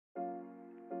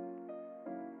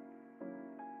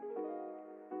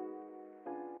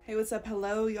Hey, what's up?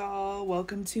 Hello, y'all.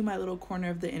 Welcome to my little corner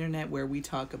of the internet where we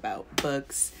talk about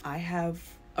books. I have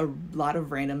a lot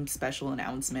of random special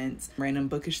announcements, random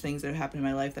bookish things that have happened in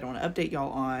my life that I want to update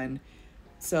y'all on.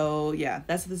 So yeah,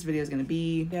 that's what this video is going to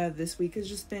be. Yeah, this week has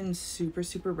just been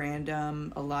super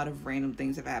random. A lot of random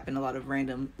things have happened, a lot of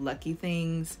random lucky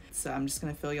things. So I'm just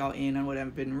going to fill y'all in on what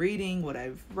I've been reading, what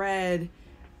I've read,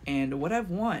 and what I've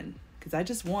won. Because I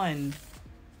just won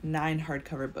 9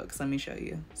 hardcover books. Let me show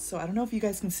you. So I don't know if you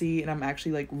guys can see, and I'm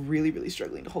actually like really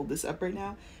struggling to hold this up right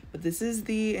now, but this is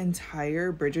the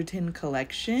entire Bridgerton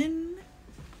collection.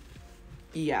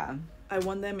 Yeah, I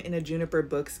won them in a Juniper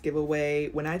Books giveaway.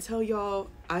 When I tell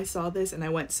y'all, I saw this and I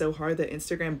went so hard that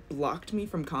Instagram blocked me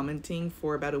from commenting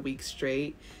for about a week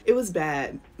straight. It was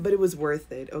bad, but it was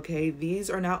worth it, okay?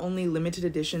 These are not only limited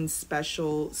edition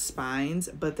special spines,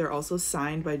 but they're also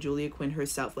signed by Julia Quinn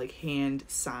herself, like hand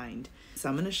signed. So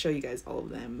I'm gonna show you guys all of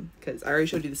them because I already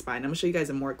showed you the spine. I'm gonna show you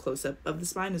guys a more close-up of the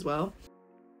spine as well.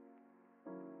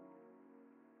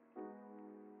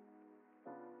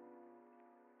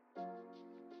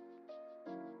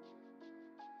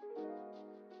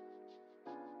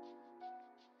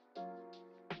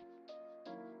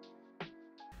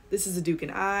 This is The Duke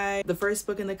and I, the first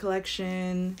book in the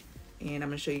collection, and I'm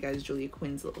gonna show you guys Julia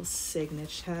Quinn's little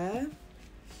signature.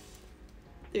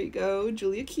 There you go,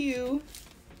 Julia Q.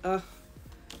 Ugh,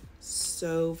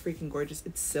 so freaking gorgeous.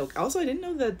 It's silk. Also, I didn't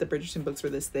know that the Bridgerton books were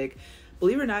this thick.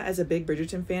 Believe it or not, as a big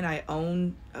Bridgerton fan, I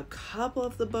own a couple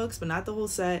of the books, but not the whole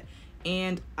set,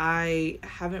 and I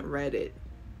haven't read it.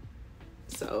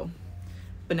 So,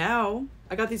 but now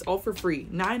I got these all for free.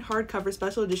 9 hardcover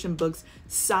special edition books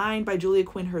signed by Julia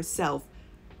Quinn herself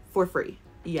for free.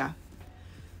 Yeah.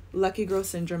 Lucky girl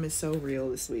syndrome is so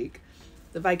real this week.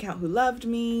 The Viscount Who Loved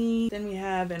Me. Then we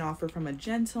have An Offer from a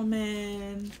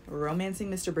Gentleman. Romancing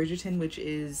Mr. Bridgerton, which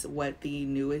is what the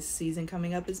newest season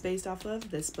coming up is based off of.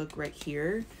 This book right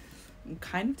here. I'm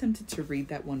kind of tempted to read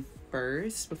that one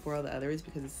first before all the others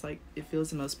because it's like, it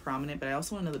feels the most prominent, but I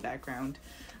also want to know the background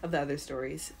of the other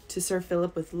stories. To Sir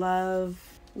Philip with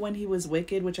Love. When He Was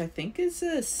Wicked, which I think is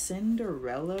a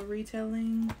Cinderella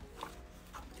retelling.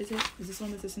 Is it? Is this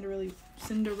one that's a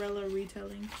Cinderella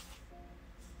retelling?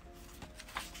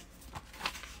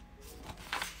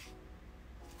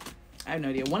 I have no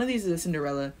idea. One of these is a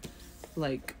Cinderella,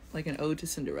 like an ode to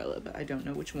Cinderella, but I don't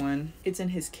know which one. It's In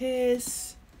His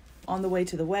Kiss, On the Way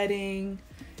to the Wedding,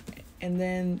 and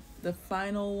then the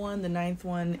final one, the 9th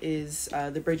one, is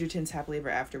the Bridgertons Happily Ever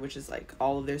After, which is like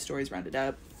all of their stories rounded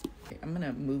up. Okay, I'm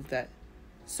gonna move that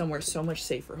somewhere so much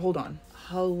safer. Hold on.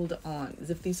 As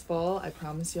if these fall, I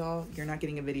promise y'all, you're not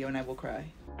getting a video and I will cry.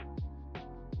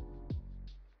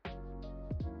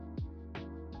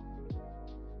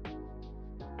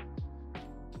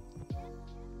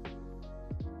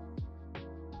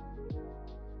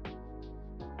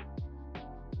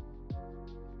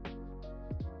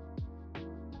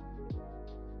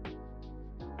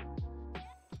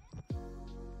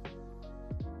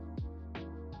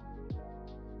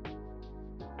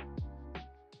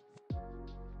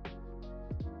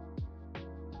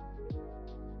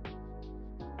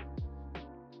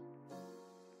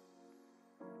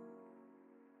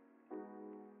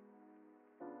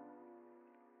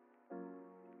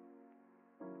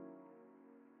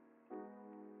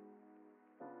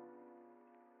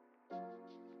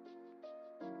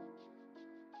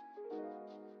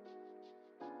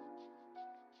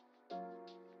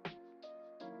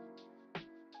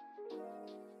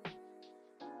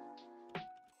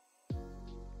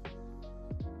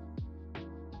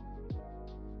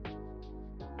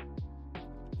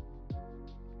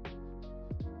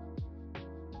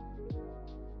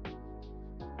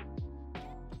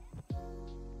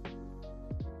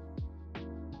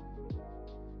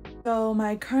 So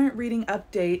my current reading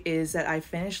update is that I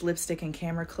finished Lipstick and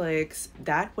Camera Clicks.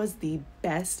 That was the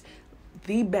best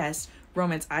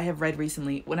romance I have read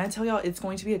recently. When I tell y'all it's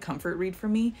going to be a comfort read for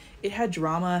me, it had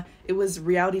drama. It was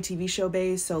reality TV show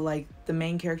based, so like the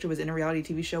main character was in a reality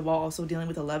TV show while also dealing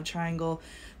with a love triangle.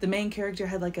 The main character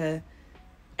had like a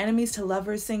enemies to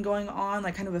lovers thing going on,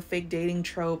 like kind of a fake dating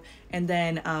trope, and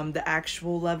then the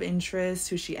actual love interest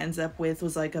who she ends up with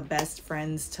was like a best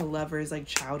friends to lovers, like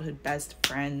childhood best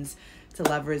friends to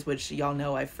lovers, which y'all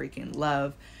know I freaking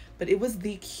love. But it was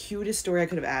the cutest story I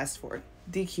could have asked for.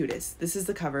 The cutest. This is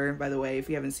the cover, by the way. If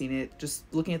you haven't seen it, just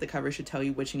looking at the cover should tell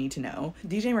you what you need to know.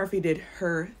 DJ Murphy did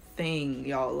her thing,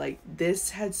 y'all. Like, this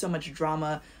had so much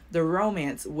drama. The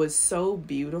romance was so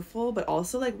beautiful, but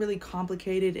also like really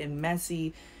complicated and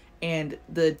messy. And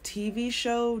the TV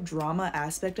show drama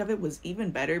aspect of it was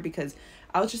even better because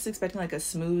I was just expecting like a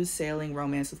smooth sailing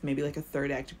romance with maybe like a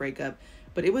third act breakup,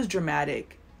 but it was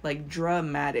dramatic. like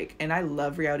dramatic. And I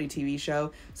love reality TV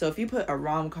show. So if you put a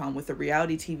rom-com with a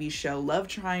reality TV show, love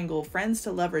triangle, friends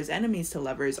to lovers, enemies to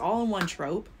lovers, all in one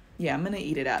trope, yeah, I'm gonna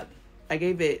eat it up. I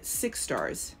gave it 6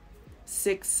 stars.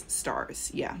 6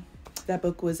 stars, yeah. That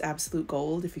book was absolute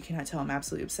gold. If you cannot tell, I'm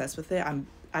absolutely obsessed with it.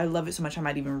 I love it so much I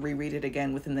might even reread it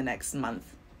again within the next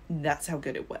month. That's how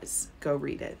good it was. Go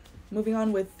read it. Moving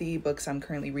on with the books I'm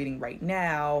currently reading right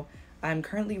now. I'm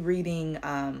currently reading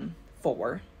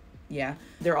 4. Yeah,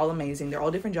 they're all amazing. They're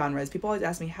all different genres. People always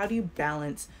ask me, how do you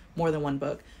balance more than one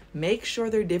book? Make sure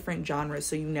they're different genres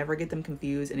so you never get them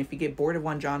confused. And if you get bored of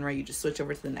one genre, you just switch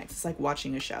over to the next. It's like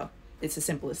watching a show. It's the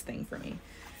simplest thing for me.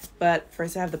 But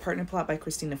first I have The Partner Plot by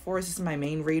Christina Forrest. This is my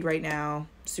main read right now.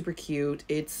 Super cute.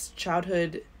 It's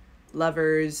childhood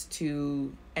lovers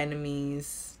to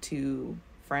enemies to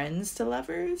friends to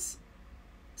lovers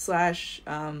 /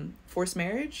 forced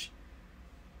marriage.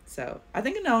 So I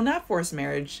think, no, not forced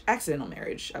marriage, accidental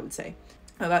marriage, I would say.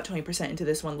 I'm about 20% into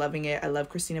this one, loving it. I love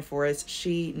Christina Forrest.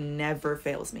 She never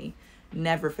fails me.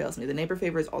 Never fails me. The Neighbor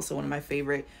Favor is also one of my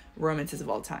favorite romances of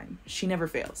all time. She never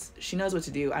fails. She knows what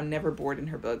to do. I'm never bored in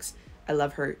her books. I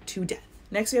love her to death.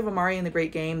 Next we have Amari and the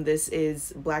Great Game. This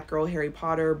is Black Girl Harry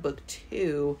Potter book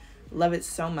 2. Love it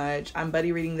so much. I'm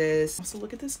buddy reading this. Also,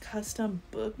 look at this custom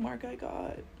bookmark I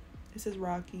got. It says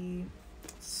Rocky.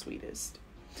 Sweetest.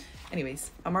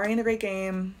 Anyways, Amari and the Great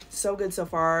Game, so good so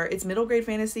far. It's middle grade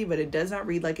fantasy, but it does not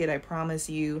read like it, I promise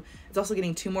you. It's also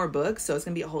getting 2 more books, so it's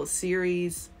gonna be a whole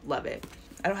series. Love it.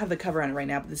 I don't have the cover on it right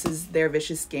now, but this is Their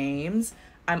Vicious Games.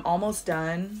 I'm almost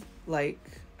done. Like,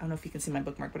 I don't know if you can see my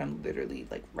bookmark, but I'm literally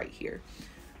like right here.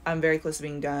 I'm very close to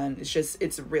being done. It's just,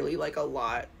 it's really like a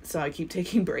lot, so I keep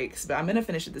taking breaks, but I'm gonna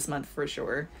finish it this month for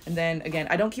sure. And then again,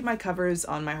 I don't keep my covers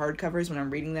on my hardcovers when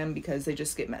I'm reading them because they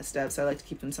just get messed up, so I like to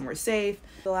keep them somewhere safe.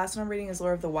 The last one I'm reading is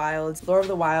Lore of the Wilds. Lore of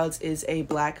the Wilds is a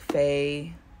black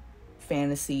fae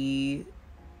fantasy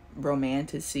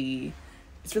romantasy.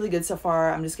 It's really good so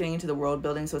far. I'm just getting into the world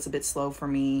building, so it's a bit slow for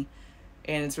me,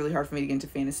 and it's really hard for me to get into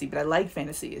fantasy, but I like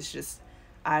fantasy. It's just,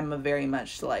 I'm a very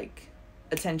much like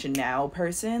attention now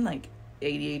person, like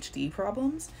ADHD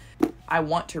problems. I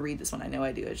want to read this one. I know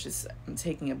I do. It's just I'm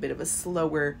taking a bit of a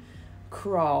slower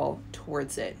crawl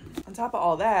towards it. On top of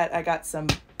all that, I got some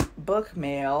book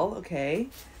mail. Okay,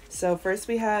 so first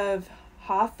we have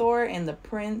Hathor and the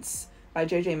Prince by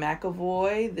J.J.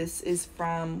 McAvoy. This is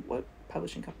from, what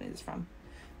publishing company is this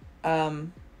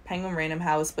from? Penguin Random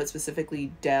House, but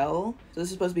specifically Dell. So this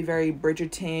is supposed to be very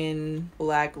Bridgerton,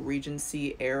 Black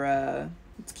Regency era.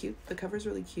 It's cute. The cover's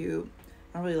really cute.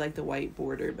 I don't really like the white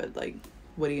border, but like,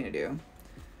 what are you gonna do?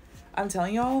 I'm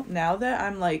telling y'all, now that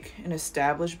I'm like an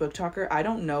established book talker, I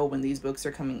don't know when these books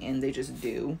are coming in. They just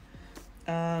do.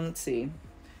 Let's see.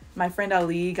 My friend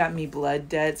Ali got me Blood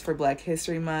Debts for Black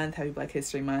History Month. Happy Black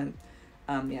History Month.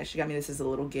 Yeah, she got me this as a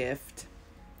little gift.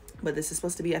 But this is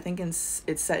supposed to be, I think it's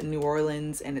set in New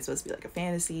Orleans, and it's supposed to be like a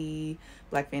fantasy,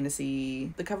 black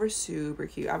fantasy. The cover's super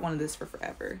cute. I've wanted this for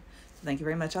forever. So thank you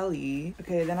very much, Ali.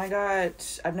 Okay, then I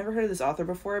got, I've never heard of this author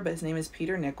before, but his name is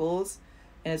Peter Nichols,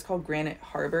 and it's called Granite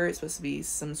Harbor. It's supposed to be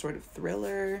some sort of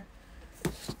thriller.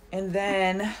 And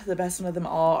then the best one of them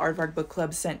all, Aardvark Book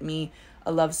Club sent me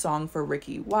A Love Song for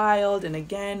Ricky Wilde. And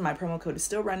again, my promo code is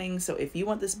still running, so if you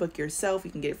want this book yourself, you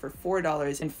can get it for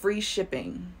 $4 and free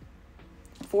shipping.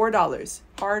 $4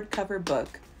 hardcover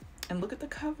book, and look at the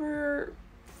cover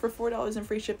for $4 and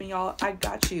free shipping, y'all. I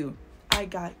got you. I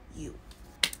got you.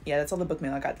 Yeah, that's all the book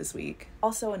mail I got this week.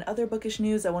 Also, in other bookish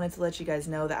news, I wanted to let you guys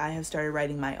know that I have started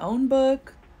writing my own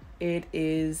book. It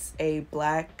is a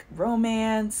black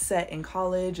romance set in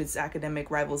college. It's academic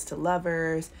rivals to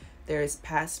lovers. There's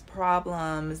past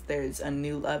problems. There's a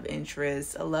new love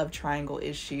interest, a love triangle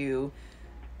issue.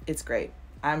 It's great.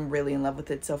 I'm really in love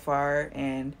with it so far,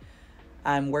 and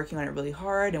I'm working on it really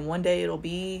hard, and one day it'll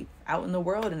be out in the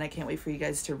world, and I can't wait for you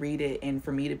guys to read it and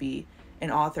for me to be an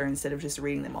author instead of just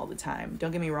reading them all the time. Don't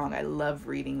get me wrong, I love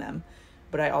reading them,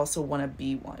 but I also want to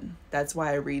be one. That's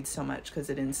why I read so much,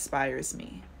 because it inspires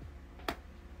me.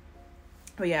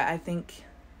 But yeah, I think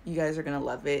you guys are going to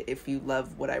love it if you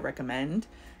love what I recommend,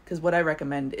 because what I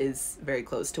recommend is very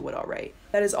close to what I'll write.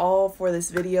 That is all for this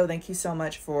video. Thank you so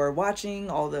much for watching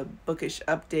all the bookish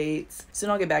updates. Soon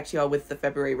I'll get back to y'all with the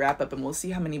February wrap up, and we'll see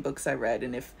how many books I read,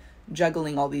 and if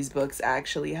juggling all these books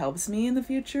actually helps me in the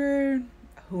future,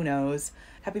 who knows.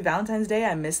 Happy Valentine's Day.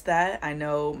 I missed that. I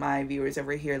know my viewers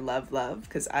over here love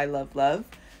because I love love.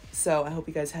 So I hope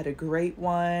you guys had a great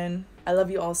one. I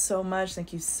love you all so much.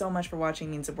 Thank you so much for watching.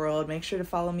 It means the world. Make sure to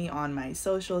follow me on my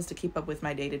socials to keep up with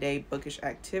my day-to-day bookish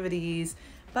activities.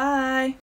 Bye.